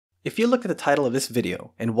If you looked at the title of this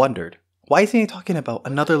video and wondered, why isn't he talking about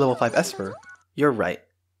another level 5 esper? You're right.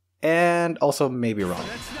 And also maybe wrong.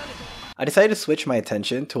 I decided to switch my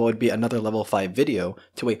attention to what would be another level 5 video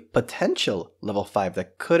to a potential level 5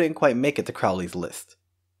 that couldn't quite make it to Crowley's list.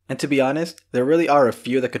 And to be honest, there really are a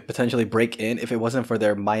few that could potentially break in if it wasn't for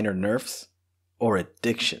their minor nerfs or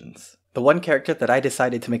addictions. The one character that I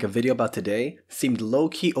decided to make a video about today seemed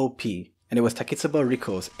low-key OP, and it was Takitsubo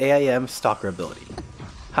Rikou's AIM Stalker ability.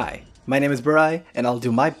 Hi, my name is Burai, and I'll do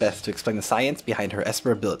my best to explain the science behind her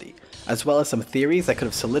esper ability, as well as some theories that could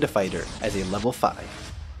have solidified her as a level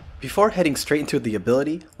 5. Before heading straight into the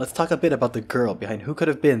ability, let's talk a bit about the girl behind who could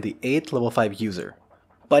have been the 8th level 5 user.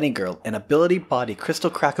 Bunny Girl and Ability Body Crystal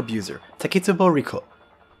Crack abuser, Takitsubo Rikou.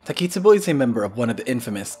 Takitsubo is a member of one of the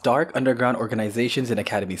infamous dark underground organizations in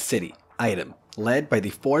Academy City, Item, led by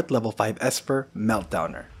the 4th level 5 esper,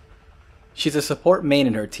 Meltdowner. She's a support main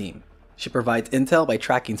in her team. She provides intel by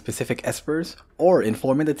tracking specific espers, or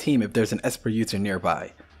informing the team if there's an esper user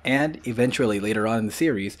nearby, and eventually later on in the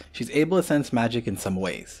series, she's able to sense magic in some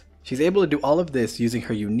ways. She's able to do all of this using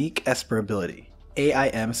her unique esper ability,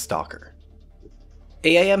 AIM Stalker.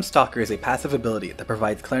 AIM Stalker is a passive ability that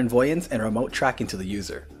provides clairvoyance and remote tracking to the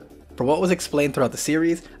user. From what was explained throughout the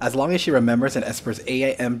series, as long as she remembers an esper's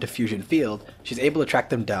AIM Diffusion Field, she's able to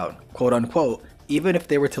track them down, quote unquote, even if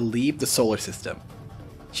they were to leave the solar system.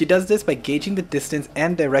 She does this by gauging the distance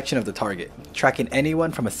and direction of the target, tracking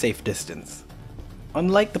anyone from a safe distance.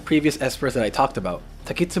 Unlike the previous espers that I talked about,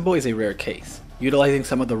 Takitsubo is a rare case, utilizing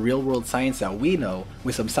some of the real-world science that we know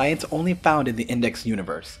with some science only found in the Index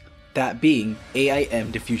universe, that being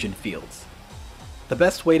AIM diffusion fields. The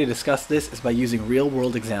best way to discuss this is by using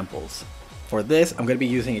real-world examples. For this, I'm going to be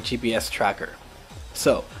using a GPS tracker.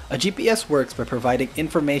 So, a GPS works by providing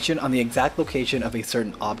information on the exact location of a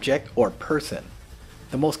certain object or person.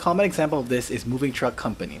 The most common example of this is moving truck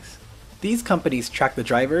companies. These companies track the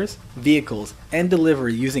drivers, vehicles, and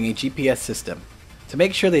delivery using a GPS system. To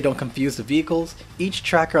make sure they don't confuse the vehicles, each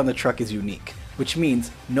tracker on the truck is unique, which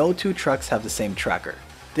means no two trucks have the same tracker.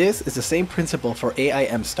 This is the same principle for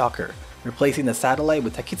AIM Stalker, replacing the satellite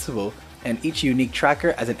with Takitsubo and each unique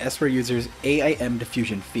tracker as an esper user's AIM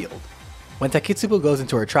diffusion field. When Takitsubo goes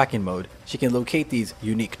into her tracking mode, she can locate these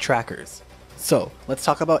unique trackers. So, let's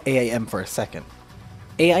talk about AIM for a second.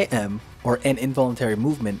 AIM, or an involuntary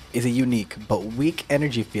movement, is a unique but weak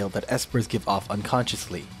energy field that espers give off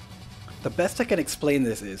unconsciously. The best I can explain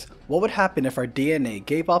this is, what would happen if our DNA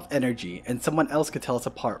gave off energy and someone else could tell us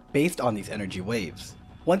apart based on these energy waves?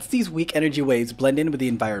 Once these weak energy waves blend in with the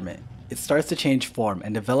environment, it starts to change form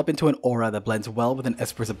and develop into an aura that blends well with an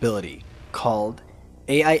esper's ability, called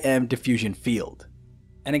AIM Diffusion Field.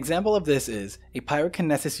 An example of this is a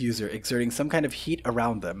pyrokinesis user exerting some kind of heat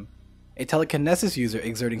around them, a telekinesis user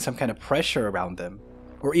exerting some kind of pressure around them,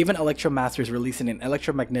 or even electromasters releasing an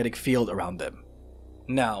electromagnetic field around them.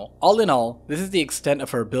 Now, all in all, this is the extent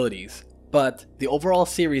of her abilities, but the overall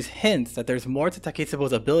series hints that there's more to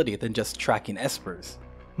Takitsubo's ability than just tracking espers.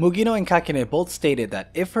 Mugino and Kakine both stated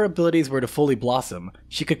that if her abilities were to fully blossom,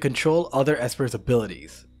 she could control other espers'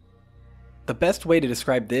 abilities. The best way to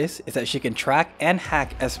describe this is that she can track and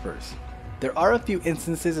hack espers. There are a few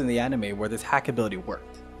instances in the anime where this hack ability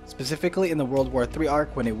worked, specifically in the World War III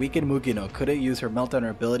arc when a weakened Mugino couldn't use her Meltdowner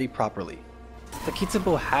ability properly.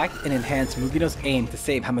 Takitsubo hacked and enhanced Mugino's aim to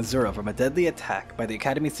save Hamazura from a deadly attack by the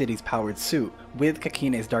Academy City's powered suit with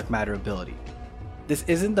Kakine's dark matter ability. This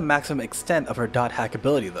isn't the maximum extent of her dot hack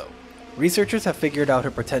ability though. Researchers have figured out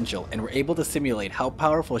her potential and were able to simulate how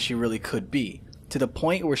powerful she really could be, to the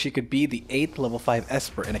point where she could be the 8th level 5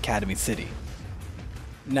 esper in Academy City.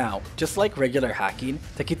 Now, just like regular hacking,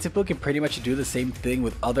 Takitsubo can pretty much do the same thing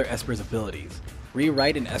with other espers' abilities,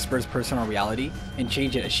 rewrite an esper's personal reality and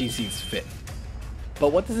change it as she sees fit.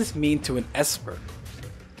 But what does this mean to an esper?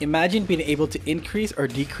 Imagine being able to increase or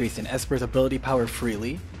decrease an esper's ability power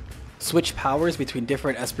freely, switch powers between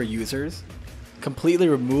different esper users, completely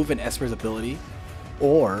remove an esper's ability,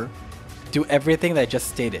 or do everything that I just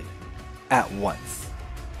stated at once.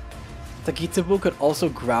 Takitsubo could also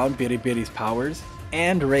ground Biribiri's powers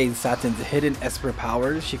and raise Satin's hidden esper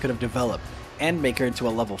powers she could have developed and make her into a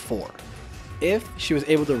level 4. If she was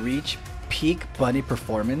able to reach peak bunny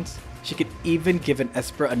performance, she could even give an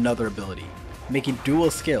esper another ability, making dual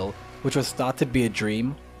skill, which was thought to be a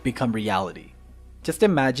dream, become reality. Just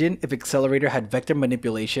imagine if Accelerator had vector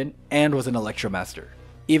manipulation and was an Electromaster.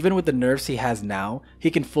 Even with the nerfs he has now, he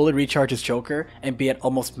can fully recharge his choker and be at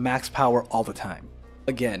almost max power all the time.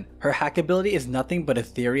 Again, her hack ability is nothing but a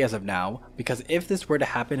theory as of now, because if this were to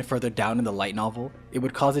happen further down in the light novel, it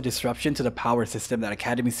would cause a disruption to the power system that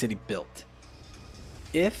Academy City built.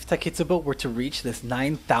 If Takitsubo were to reach this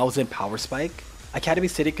 9,000 power spike, Academy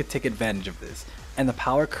City could take advantage of this, and the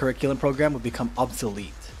power curriculum program would become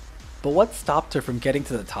obsolete. But what stopped her from getting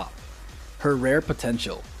to the top? Her rare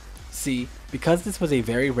potential. See, because this was a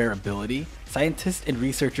very rare ability, scientists and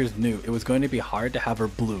researchers knew it was going to be hard to have her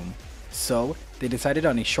bloom, so they decided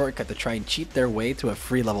on a shortcut to try and cheat their way to a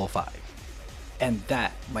free level 5. And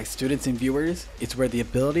that, my students and viewers, is where the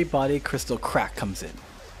Ability Body Crystal crack comes in.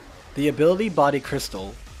 The Ability Body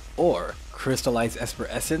Crystal, or Crystallized Esper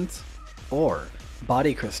Essence, or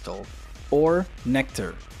Body Crystal, or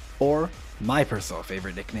Nectar, or my personal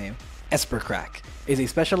favorite nickname, Esper Crack, is a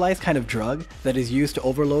specialized kind of drug that is used to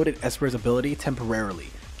overload an Esper's ability temporarily,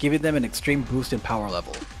 giving them an extreme boost in power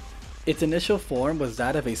level. Its initial form was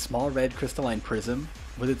that of a small red crystalline prism,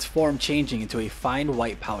 with its form changing into a fine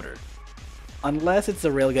white powder. Unless it's the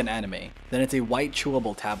Railgun anime, then it's a white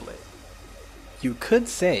chewable tablet. You could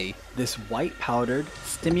say this white powdered,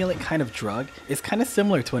 stimulant kind of drug is kinda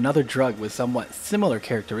similar to another drug with somewhat similar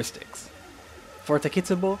characteristics. For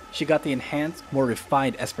Takitsubo, she got the enhanced, more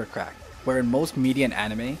refined Esper Crack, where in most media and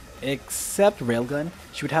anime, except Railgun,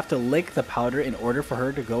 she would have to lick the powder in order for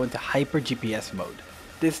her to go into Hyper GPS mode.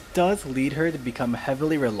 This does lead her to become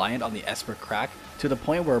heavily reliant on the Esper Crack to the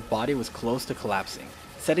point where her body was close to collapsing,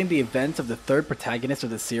 setting the events of the third protagonist of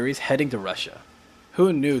the series heading to Russia.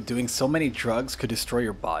 Who knew doing so many drugs could destroy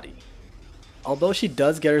your body? Although she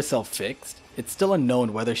does get herself fixed, it's still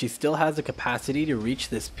unknown whether she still has the capacity to reach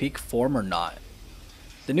this peak form or not.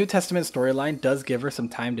 The New Testament storyline does give her some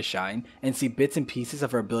time to shine and see bits and pieces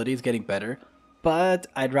of her abilities getting better, but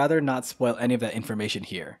I'd rather not spoil any of that information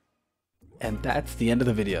here. And that's the end of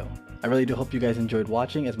the video. I really do hope you guys enjoyed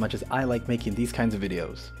watching as much as I like making these kinds of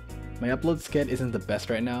videos. My upload schedule isn't the best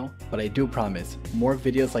right now, but I do promise more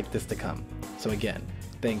videos like this to come. So again,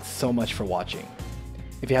 thanks so much for watching.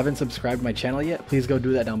 If you haven't subscribed to my channel yet, please go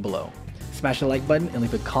do that down below. Smash the like button and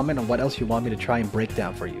leave a comment on what else you want me to try and break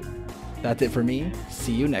down for you. That's it for me.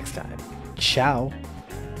 See you next time. Ciao!